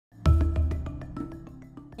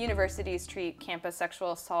Universities treat campus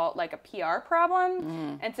sexual assault like a PR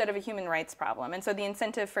problem instead of a human rights problem. And so the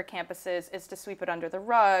incentive for campuses is to sweep it under the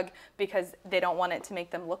rug because they don't want it to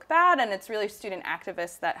make them look bad. And it's really student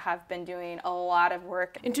activists that have been doing a lot of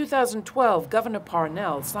work. In 2012, Governor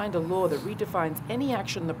Parnell signed a law that redefines any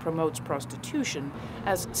action that promotes prostitution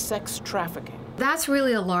as sex trafficking. That's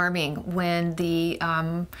really alarming when the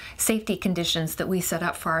safety conditions that we set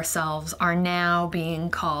up for ourselves are now being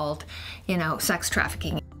called, sex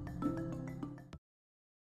trafficking.